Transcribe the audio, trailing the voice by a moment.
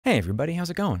Hey everybody, how's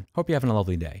it going? Hope you're having a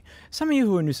lovely day. Some of you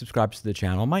who are new subscribers to the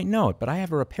channel might know it, but I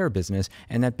have a repair business,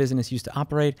 and that business used to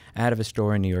operate out of a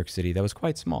store in New York City that was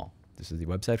quite small. This is the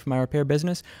website for my repair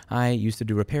business. I used to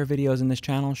do repair videos in this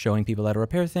channel, showing people how to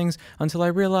repair things, until I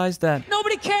realized that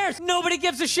nobody cares! Nobody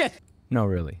gives a shit! No,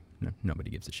 really. No, nobody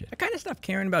gives a shit. I kind of stopped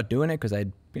caring about doing it because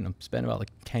I'd, spent about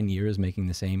like 10 years making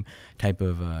the same type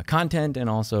of content, and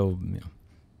also,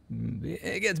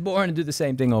 it gets boring to do the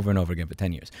same thing over and over again for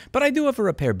 10 years. But I do have a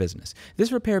repair business. This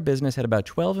repair business had about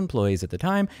 12 employees at the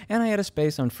time, and I had a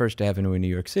space on First Avenue in New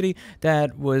York City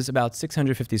that was about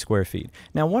 650 square feet.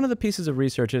 Now, one of the pieces of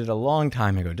research I did a long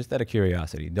time ago, just out of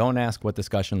curiosity, don't ask what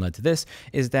discussion led to this,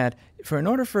 is that in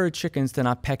order for chickens to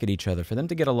not peck at each other, for them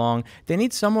to get along, they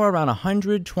need somewhere around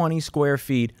 120 square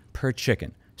feet per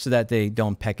chicken, so that they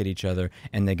don't peck at each other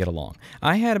and they get along.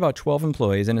 I had about 12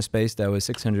 employees in a space that was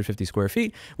 650 square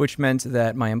feet, which meant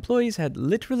that my employees had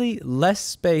literally less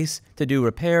space to do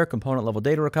repair, component level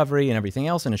data recovery, and everything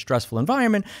else in a stressful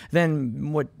environment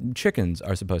than what chickens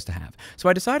are supposed to have. So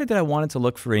I decided that I wanted to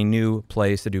look for a new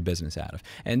place to do business out of.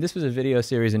 And this was a video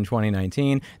series in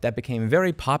 2019 that became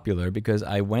very popular because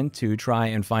I went to try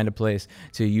and find a place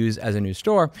to use as a new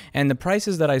store, and the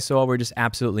prices that I saw were just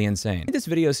absolutely insane. This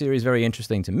video series is very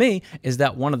interesting to me is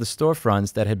that one of the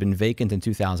storefronts that had been vacant in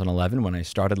 2011 when I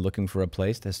started looking for a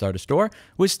place to start a store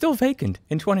was still vacant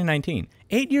in 2019.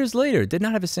 8 years later, did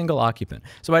not have a single occupant.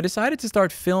 So I decided to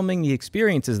start filming the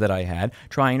experiences that I had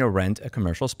trying to rent a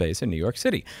commercial space in New York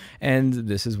City. And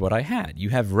this is what I had. You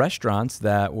have restaurants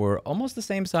that were almost the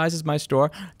same size as my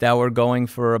store that were going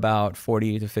for about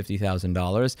 $40,000 to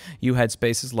 $50,000. You had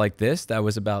spaces like this that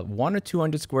was about 100 or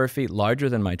 200 square feet larger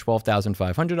than my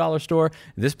 $12,500 store.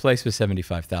 This place was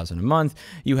 $75,000 a month.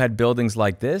 You had buildings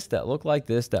like this that look like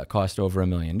this that cost over $1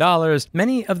 million.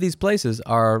 Many of these places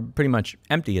are pretty much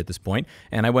empty at this point.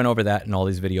 And I went over that in all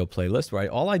these video playlists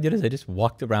where all I did is I just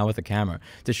walked around with a camera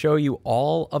to show you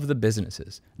all of the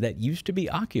businesses that used to be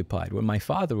occupied when my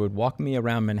father would walk me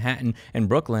around Manhattan and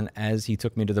Brooklyn as he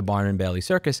took me to the Barnum and Bailey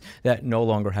Circus that no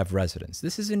longer have residents.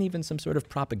 This isn't even some sort of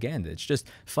propaganda. It's just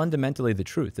fundamentally the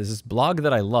truth. There's this blog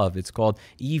that I love. It's called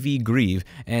EV Grieve.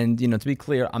 And, to be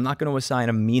clear, I'm not going to assign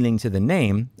a meaning to the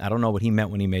name. I don't know what he meant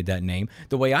when he made that name.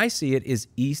 The way I see it is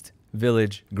East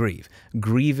Village Grieve,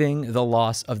 grieving the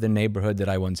loss of the neighborhood that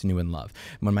I once knew and loved.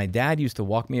 When my dad used to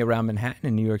walk me around Manhattan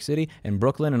and New York City and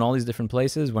Brooklyn and all these different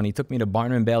places, when he took me to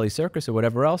Barnum and Bailey Circus or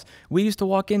whatever else, we used to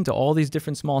walk into all these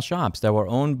different small shops that were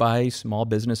owned by small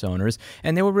business owners,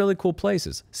 and they were really cool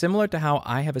places. Similar to how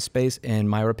I have a space in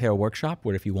my repair workshop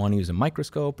where if you want to use a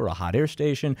microscope or a hot air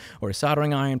station or a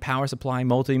soldering iron, power supply,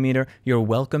 multimeter, you're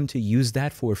welcome to use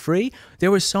that for free.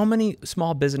 There were so many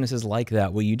small businesses like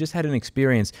that where you just had an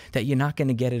experience that you're not going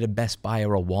to get at a Best Buy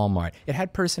or a Walmart. It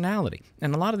had personality.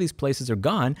 And a lot of these places are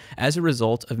gone as a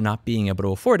result of not being able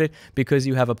to afford it because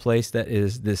you have a place that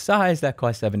is this size that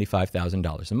costs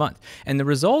 $75,000 a month. And the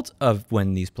result of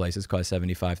when these places cost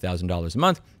 $75,000 a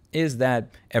month is that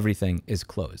everything is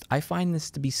closed. I find this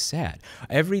to be sad.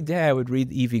 Every day I would read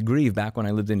EV Grieve back when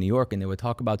I lived in New York, and they would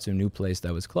talk about some new place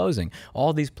that was closing.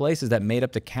 All these places that made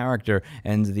up the character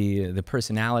and the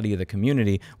personality of the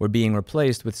community were being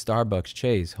replaced with Starbucks,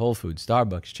 Chase, Whole Foods,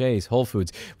 Starbucks, Chase, Whole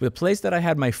Foods. The place that I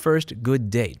had my first good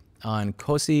date on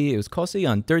Cosi, it was Cosi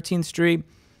on 13th Street,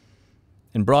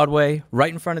 in Broadway,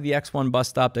 right in front of the X1 bus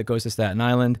stop that goes to Staten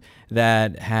Island,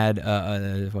 that had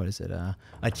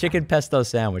a chicken pesto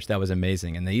sandwich that was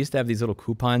amazing. And they used to have these little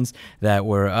coupons that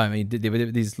were,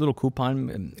 these little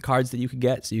coupon cards that you could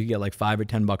get, so you could get like $5 or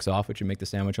 $10 off, which would make the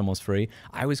sandwich almost free.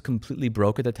 I was completely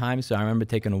broke at the time, so I remember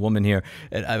taking a woman here,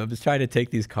 and I was trying to take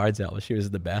these cards out while she was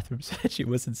in the bathroom, so she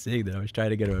wasn't seeing that I was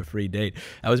trying to get her a free date.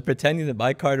 I was pretending that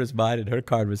my card was mine and her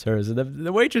card was hers, and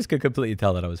the waitress could completely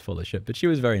tell that I was full of shit, but she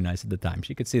was very nice at the time.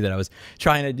 She could see that I was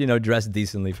trying to, dress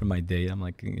decently for my date. I'm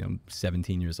like,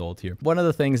 17 years old here. One of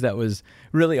the things that was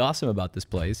really awesome about this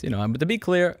place, but to be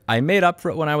clear, I made up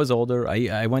for it when I was older.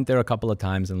 I went there a couple of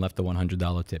times and left a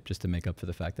 $100 tip just to make up for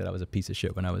the fact that I was a piece of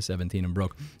shit when I was 17 and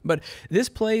broke. But this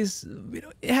place,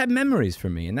 it had memories for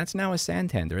me, and that's now a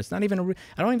Santander. It's not even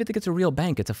I don't even think it's a real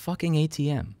bank. It's a fucking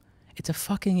ATM. It's a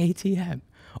fucking ATM.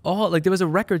 There was a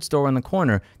record store on the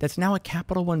corner that's now a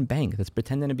Capital One bank that's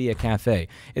pretending to be a cafe.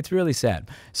 It's really sad.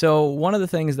 So one of the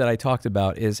things that I talked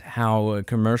about is how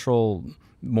commercial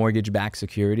mortgage-backed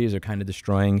securities are kind of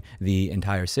destroying the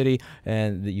entire city,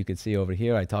 and that you could see over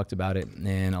here. I talked about it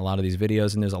in a lot of these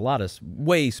videos, and there's a lot of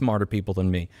way smarter people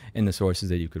than me in the sources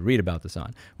that you could read about this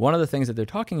on. One of the things that they're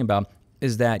talking about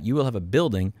is that you will have a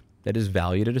building that is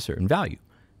valued at a certain value.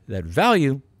 That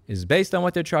value is based on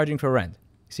what they're charging for rent.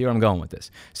 See where I'm going with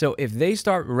this? So if they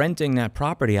start renting that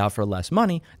property out for less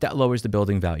money, that lowers the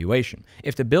building valuation.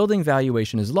 If the building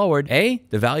valuation is lowered, A,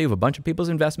 the value of a bunch of people's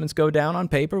investments go down on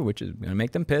paper, which is going to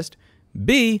make them pissed.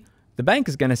 B, the bank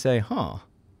is going to say,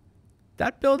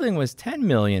 that building was $10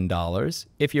 million.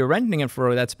 If you're renting it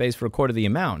for that space for a quarter of the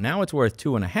amount, now it's worth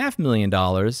 $2.5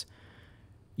 million.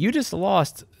 You just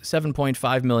lost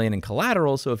 $7.5 million in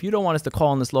collateral. So if you don't want us to call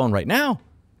on this loan right now,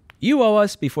 you owe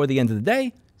us before the end of the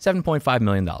day $7.5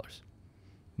 million.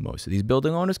 Most of these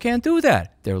building owners can't do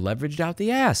that. They're leveraged out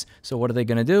the ass. So what are they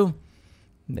going to do?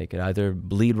 They could either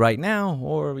bleed right now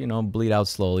or, bleed out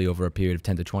slowly over a period of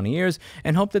 10 to 20 years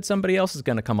and hope that somebody else is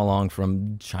going to come along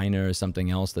from China or something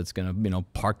else that's going to,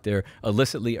 park their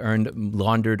illicitly earned,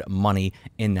 laundered money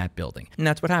in that building. And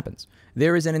that's what happens.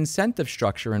 There is an incentive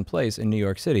structure in place in New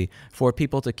York City for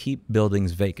people to keep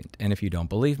buildings vacant. And if you don't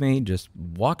believe me, just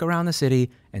walk around the city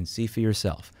and see for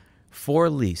yourself. For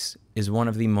Lease is one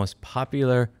of the most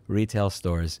popular retail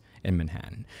stores in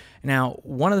Manhattan. Now,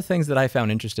 one of the things that I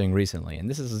found interesting recently, and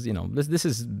this is, this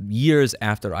is years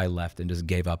after I left and just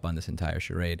gave up on this entire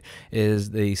charade, is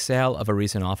the sale of a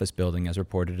recent office building as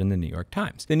reported in the New York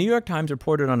Times. The New York Times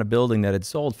reported on a building that had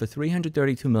sold for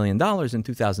 $332 million in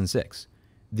 2006.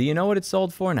 Do you know what it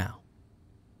sold for now?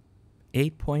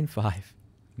 $8.5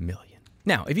 million.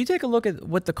 Now, if you take a look at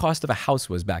what the cost of a house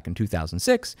was back in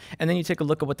 2006, and then you take a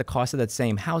look at what the cost of that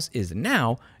same house is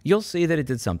now, you'll see that it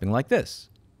did something like this.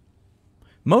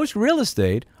 Most real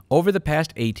estate over the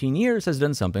past 18 years has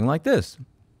done something like this.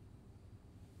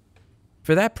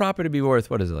 For that property to be worth,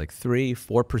 3,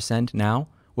 4% now,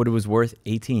 what it was worth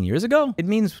 18 years ago? It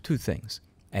means two things.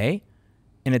 A,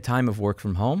 in a time of work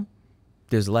from home,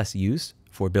 there's less use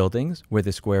for buildings where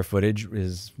the square footage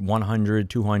is $100,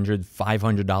 $200,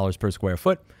 $500 per square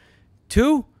foot.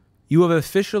 2, you have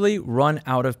officially run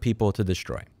out of people to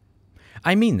destroy.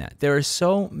 I mean that. There are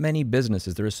so many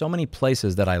businesses, there are so many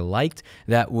places that I liked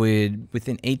that would,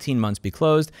 within 18 months, be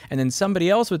closed, and then somebody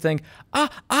else would think,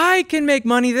 I can make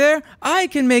money there, I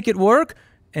can make it work,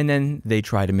 and then they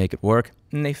try to make it work,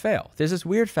 and they fail. There's this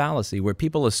weird fallacy where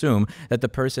people assume that the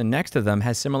person next to them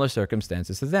has similar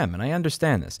circumstances to them, and I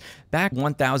understand this. Back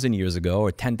 1,000 years ago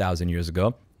or 10,000 years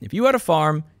ago, if you had a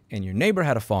farm and your neighbor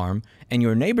had a farm and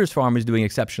your neighbor's farm was doing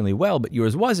exceptionally well but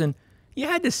yours wasn't, you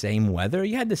had the same weather,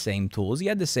 you had the same tools, you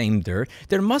had the same dirt.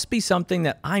 There must be something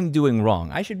that I'm doing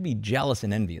wrong. I should be jealous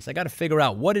and envious. I got to figure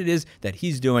out what it is that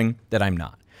he's doing that I'm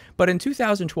not. But in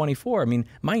 2024,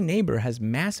 my neighbor has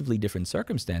massively different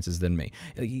circumstances than me.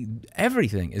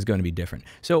 Everything is going to be different.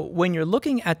 So when you're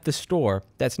looking at the store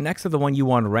that's next to the one you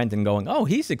want to rent and going, oh,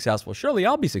 he's successful, surely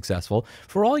I'll be successful.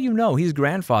 For all you know, he's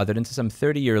grandfathered into some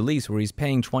 30-year lease where he's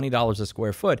paying $20 a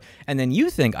square foot. And then you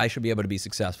think I should be able to be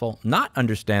successful, not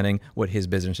understanding what his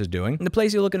business is doing. And the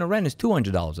place you're looking to rent is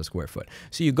 $200 a square foot.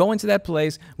 So you go into that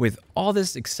place with all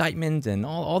this excitement and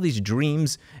all these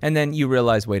dreams, and then you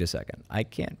realize, wait a second, I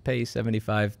can't pay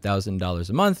 $75,000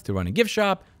 a month to run a gift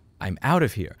shop. I'm out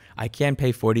of here. I can't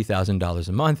pay $40,000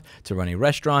 a month to run a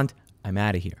restaurant. I'm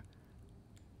out of here.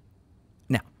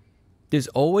 Now, there's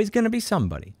always going to be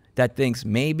somebody that thinks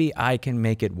maybe I can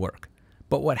make it work.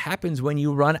 But what happens when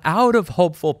you run out of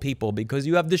hopeful people because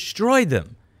you have destroyed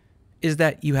them is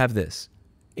that you have this.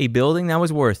 A building that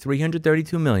was worth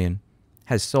 $332 million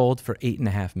has sold for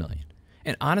 $8.5 million.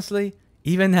 And honestly,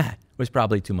 even that was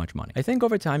probably too much money. I think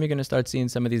over time, you're going to start seeing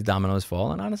some of these dominoes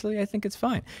fall, and honestly, I think it's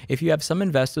fine. If you have some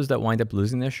investors that wind up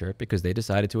losing their shirt because they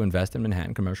decided to invest in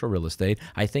Manhattan commercial real estate,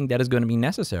 I think that is going to be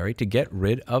necessary to get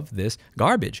rid of this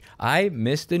garbage. I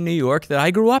miss the New York that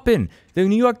I grew up in. The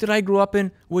New York that I grew up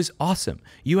in was awesome.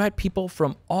 You had people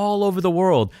from all over the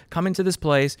world coming to this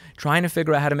place trying to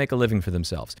figure out how to make a living for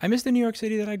themselves. I miss the New York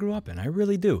City that I grew up in. I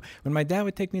really do. When my dad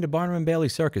would take me to Barnum and Bailey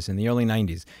Circus in the early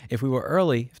 90s, if we were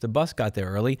early, if the bus got there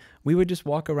early, we would just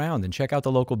walk around and check out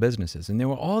the local businesses. And there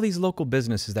were all these local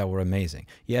businesses that were amazing.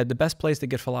 You had the best place to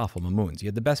get falafel, Mamoon's. You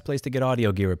had the best place to get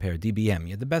audio gear repaired, DBM. You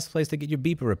had the best place to get your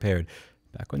beeper repaired.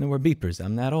 Back when there were beepers.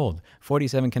 I'm that old.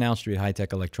 47 Canal Street, High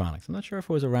Tech Electronics. I'm not sure if it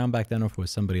was around back then or if it was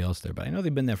somebody else there, but I know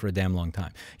they've been there for a damn long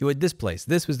time. You had this place.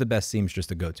 This was the best seamstress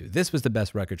to go to. This was the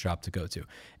best record shop to go to.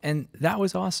 And that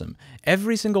was awesome.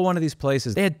 Every single one of these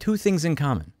places, they had two things in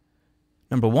common.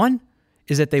 Number one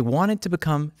is that they wanted to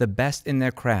become the best in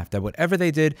their craft, that whatever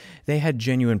they did, they had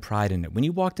genuine pride in it. When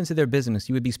you walked into their business,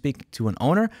 you would be speaking to an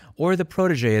owner or the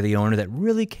protege of the owner that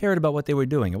really cared about what they were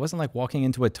doing. It wasn't like walking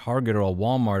into a Target or a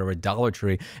Walmart or a Dollar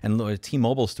Tree and a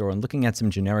T-Mobile store and looking at some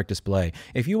generic display.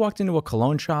 If you walked into a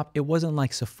cologne shop, it wasn't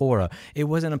like Sephora. It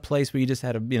wasn't a place where you just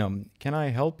had a, can I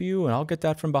help you? And I'll get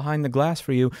that from behind the glass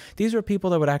for you. These were people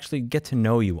that would actually get to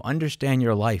know you, understand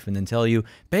your life, and then tell you,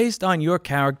 based on your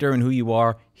character and who you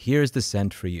are, here's the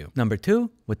scent for you. Number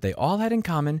two, what they all had in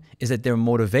common is that their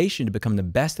motivation to become the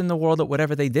best in the world at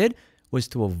whatever they did was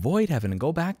to avoid having to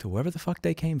go back to wherever the fuck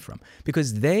they came from,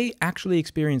 because they actually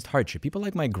experienced hardship. People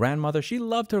like my grandmother, she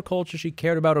loved her culture. She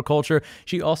cared about her culture.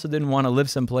 She also didn't want to live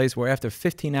someplace where after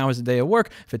 15 hours a day of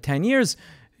work for 10 years,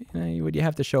 what you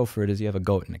have to show for it is you have a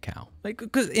goat and a cow. Like,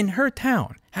 because in her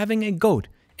town, having a goat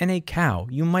and a cow,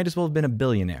 you might as well have been a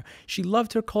billionaire. She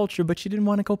loved her culture, but she didn't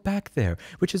want to go back there,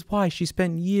 which is why she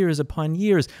spent years upon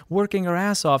years working her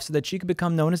ass off so that she could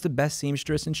become known as the best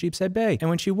seamstress in Sheepshead Bay. And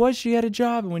when she had a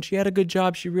job, and when she had a good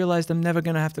job, she realized, I'm never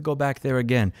going to have to go back there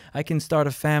again. I can start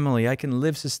a family, I can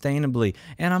live sustainably,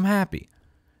 and I'm happy.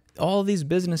 All these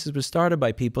businesses were started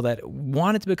by people that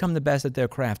wanted to become the best at their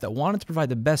craft, that wanted to provide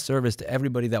the best service to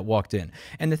everybody that walked in.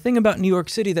 And the thing about New York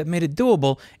City that made it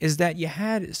doable is that you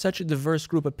had such a diverse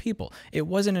group of people. It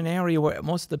wasn't an area where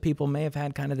most of the people may have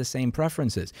had kind of the same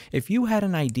preferences. If you had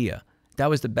an idea, that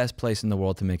was the best place in the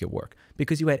world to make it work,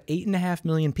 because you had 8.5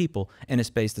 million people in a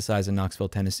space the size of Knoxville,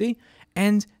 Tennessee,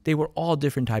 and they were all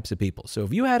different types of people. So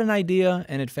if you had an idea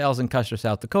and it fails in Custer,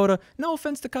 South Dakota, no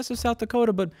offense to Custer, South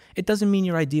Dakota, but it doesn't mean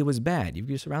your idea was bad.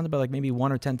 You're surrounded by like maybe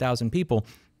 1 or 10,000 people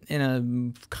in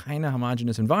a kind of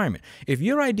homogenous environment. If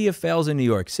your idea fails in New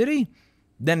York City,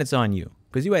 then it's on you,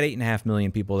 because you had 8.5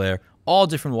 million people there, all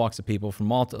different walks of people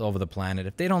from all over the planet.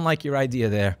 If they don't like your idea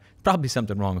there, probably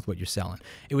something wrong with what you're selling.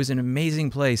 It was an amazing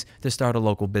place to start a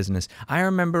local business. I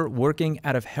remember working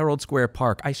out of Herald Square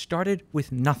Park. I started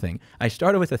with nothing. I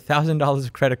started with $1,000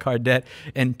 of credit card debt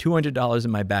and $200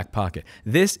 in my back pocket.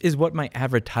 This is what my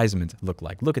advertisement looked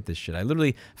like. Look at this shit. I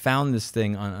literally found this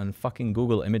thing on fucking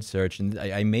Google image search, and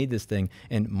I made this thing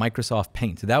in Microsoft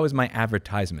Paint. So that was my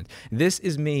advertisement. This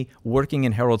is me working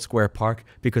in Herald Square Park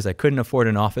because I couldn't afford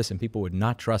an office and people would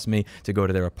not trust me to go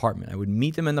to their apartment. I would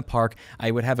meet them in the park.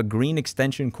 I would have a green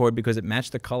extension cord because it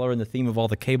matched the color and the theme of all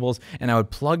the cables, and I would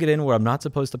plug it in where I'm not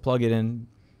supposed to plug it in.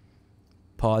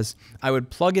 Pause. I would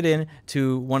plug it in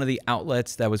to one of the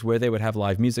outlets that was where they would have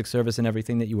live music service and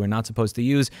everything that you were not supposed to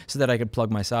use, so that I could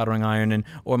plug my soldering iron in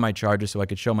or my charger so I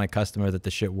could show my customer that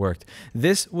the shit worked.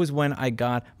 This was when I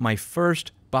got my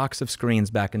first box of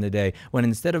screens back in the day, when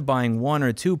instead of buying 1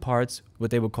 or 2 parts,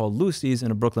 what they would call Lucy's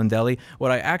in a Brooklyn deli,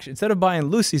 instead of buying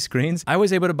Lucy screens, I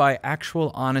was able to buy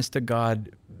actual honest to God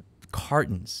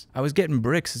cartons. I was getting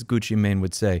bricks, as Gucci Mane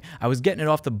would say. I was getting it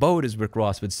off the boat, as Rick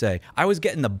Ross would say. I was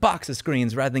getting the box of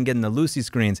screens rather than getting the Lucy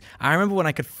screens. I remember when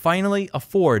I could finally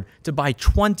afford to buy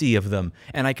 20 of them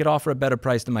and I could offer a better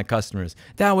price to my customers.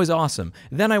 That was awesome.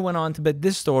 Then I went on to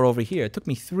this store over here. It took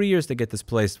me 3 years to get this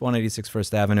place, 186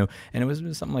 First Avenue, and it was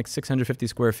something like 650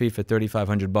 square feet for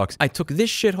 $3,500. I took this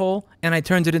shithole and I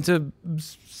turned it into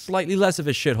slightly less of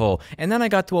a shithole. And then I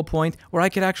got to a point where I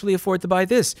could actually afford to buy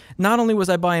this. Not only was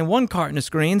I buying 1 carton of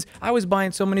screens, I was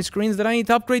buying so many screens that I need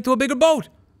to upgrade to a bigger boat.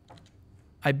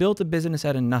 I built a business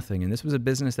out of nothing, and this was a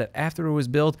business that after it was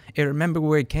built, it remembered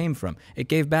where it came from. It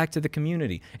gave back to the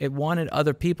community. It wanted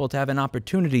other people to have an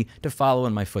opportunity to follow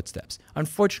in my footsteps.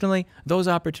 Unfortunately, those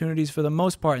opportunities for the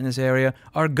most part in this area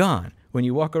are gone. When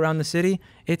you walk around the city,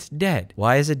 it's dead.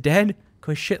 Why is it dead?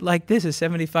 Because shit like this is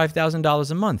 $75,000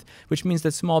 a month, which means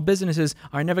that small businesses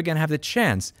are never going to have the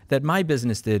chance that my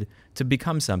business did to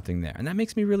become something there. And that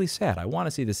makes me really sad. I want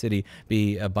to see the city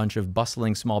be a bunch of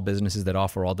bustling small businesses that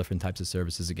offer all different types of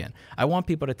services again. I want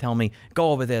people to tell me,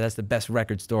 go over there, that's the best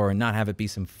record store, and not have it be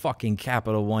some fucking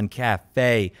Capital One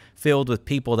cafe filled with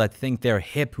people that think they're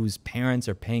hip, whose parents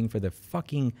are paying for their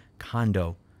fucking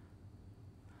condo.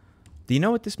 Do you know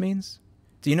what this means?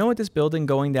 Do you know what this building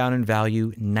going down in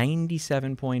value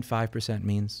 97.5%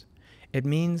 means? It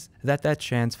means that that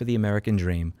chance for the American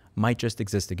dream might just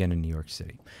exist again in New York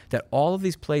City. That all of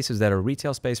these places that are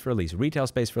retail space for lease, retail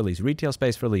space for lease, retail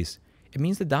space for lease, it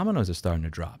means the dominoes are starting to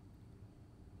drop.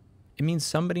 It means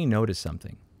somebody noticed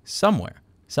something. Somewhere,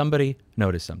 somebody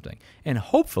noticed something. And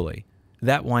hopefully,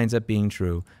 that winds up being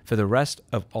true for the rest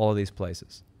of all of these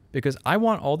places. Because I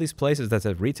want all these places that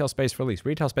said retail space for lease,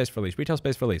 retail space for lease, retail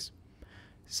space for lease.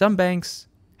 Some banks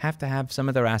have to have some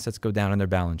of their assets go down on their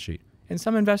balance sheet, and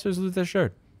some investors lose their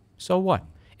shirt. So what?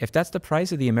 If that's the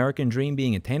price of the American dream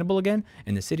being attainable again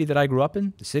in the city that I grew up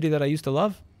in, the city that I used to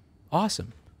love,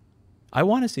 awesome. I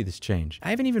want to see this change. I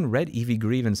haven't even read Evie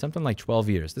Grieve in something like 12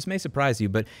 years. This may surprise you,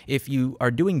 but if you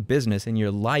are doing business and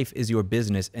your life is your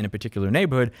business in a particular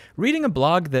neighborhood, reading a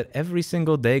blog that every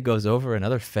single day goes over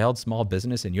another failed small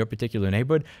business in your particular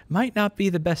neighborhood might not be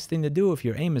the best thing to do if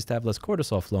your aim is to have less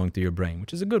cortisol flowing through your brain,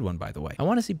 which is a good one, by the way. I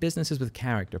want to see businesses with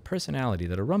character, personality,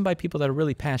 that are run by people that are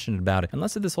really passionate about it, and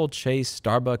less of this whole Chase,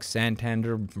 Starbucks,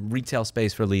 Santander, retail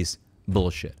space for lease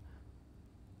bullshit.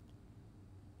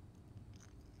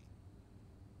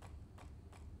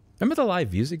 Remember the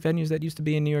live music venues that used to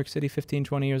be in New York City 15,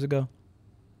 20 years ago?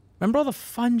 Remember all the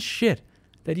fun shit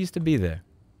that used to be there?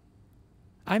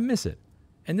 I miss it.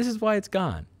 And this is why it's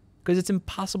gone. Because it's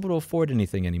impossible to afford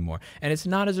anything anymore. And it's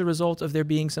not as a result of there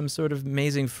being some sort of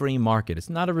amazing free market. It's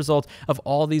not a result of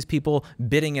all these people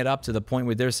bidding it up to the point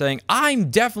where they're saying,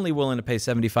 I'm definitely willing to pay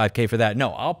 $75K for that.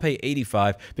 No, I'll pay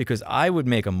 $85 because I would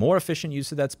make a more efficient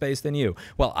use of that space than you.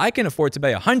 Well, I can afford to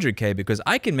pay $100K because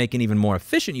I can make an even more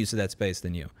efficient use of that space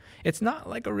than you. It's not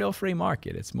like a real free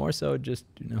market. It's more so just,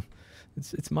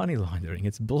 it's money laundering.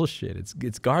 It's bullshit.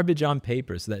 It's garbage on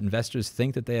paper so that investors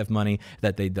think that they have money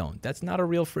that they don't. That's not a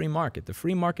real free market. The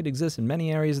free market exists in many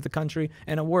areas of the country,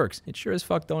 and it works. It sure as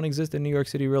fuck don't exist in New York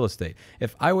City real estate.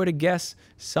 If I were to guess,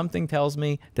 something tells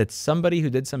me that somebody who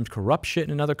did some corrupt shit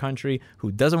in another country,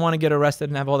 who doesn't want to get arrested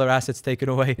and have all their assets taken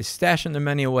away, is stashing their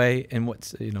money away in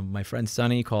what's, my friend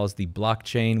Sonny calls the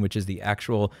blockchain, which is the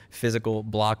actual physical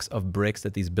blocks of bricks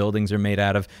that these buildings are made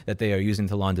out of that they are using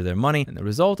to launder their money. And the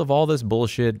result of all this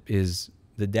bullshit is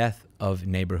the death of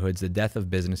neighborhoods, the death of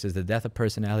businesses, the death of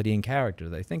personality and character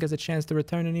that I think has a chance to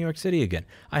return to New York City again.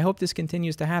 I hope this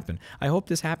continues to happen. I hope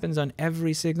this happens on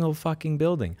every single fucking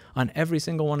building, on every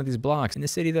single one of these blocks in the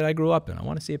city that I grew up in. I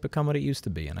want to see it become what it used to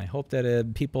be. And I hope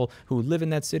that people who live in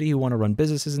that city, who want to run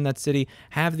businesses in that city,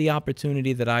 have the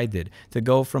opportunity that I did to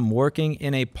go from working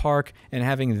in a park and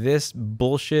having this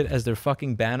bullshit as their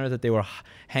fucking banner that they were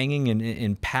hanging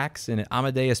in packs in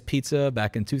Amadeus Pizza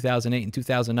back in 2008 and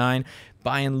 2009,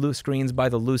 buying loose screens by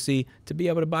the Lucy, to be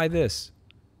able to buy this.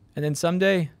 And then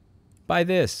someday, buy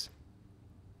this.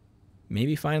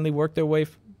 Maybe finally work their way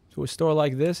to a store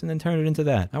like this and then turn it into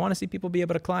that. I want to see people be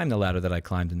able to climb the ladder that I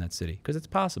climbed in that city, because it's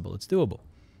possible. It's doable.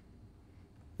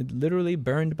 It literally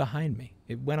burned behind me.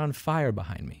 It went on fire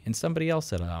behind me, and somebody else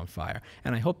set it on fire.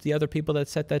 And I hope the other people that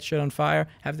set that shit on fire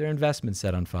have their investments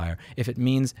set on fire, if it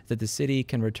means that the city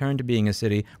can return to being a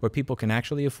city where people can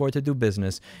actually afford to do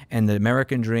business, and the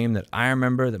American dream that I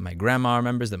remember, that my grandma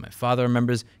remembers, that my father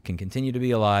remembers, can continue to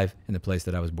be alive in the place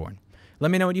that I was born.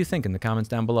 Let me know what you think in the comments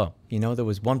down below. There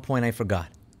was one point I forgot.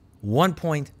 One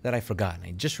point that I forgot, and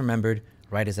I just remembered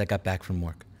right as I got back from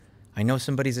work. I know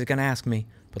somebody's going to ask me,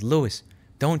 but Louis,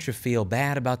 don't you feel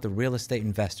bad about the real estate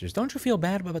investors? Don't you feel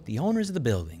bad about the owners of the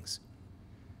buildings?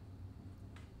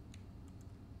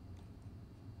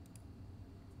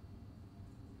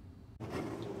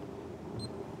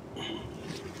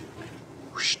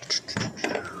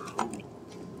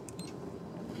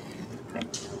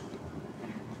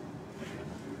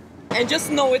 And just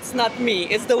know it's not me.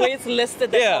 It's the way it's listed.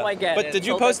 That's how I get it. But did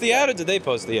you post the ad or did they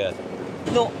post the ad?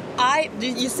 No,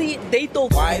 you see, they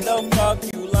told. Why the fuck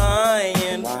you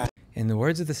lying? Why? In the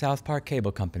words of the South Park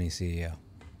Cable Company CEO.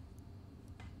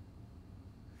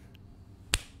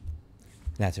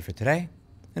 That's it for today.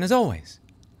 And as always,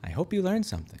 I hope you learned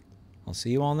something. I'll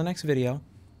see you all in the next video,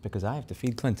 because I have to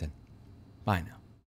feed Clinton. Bye now.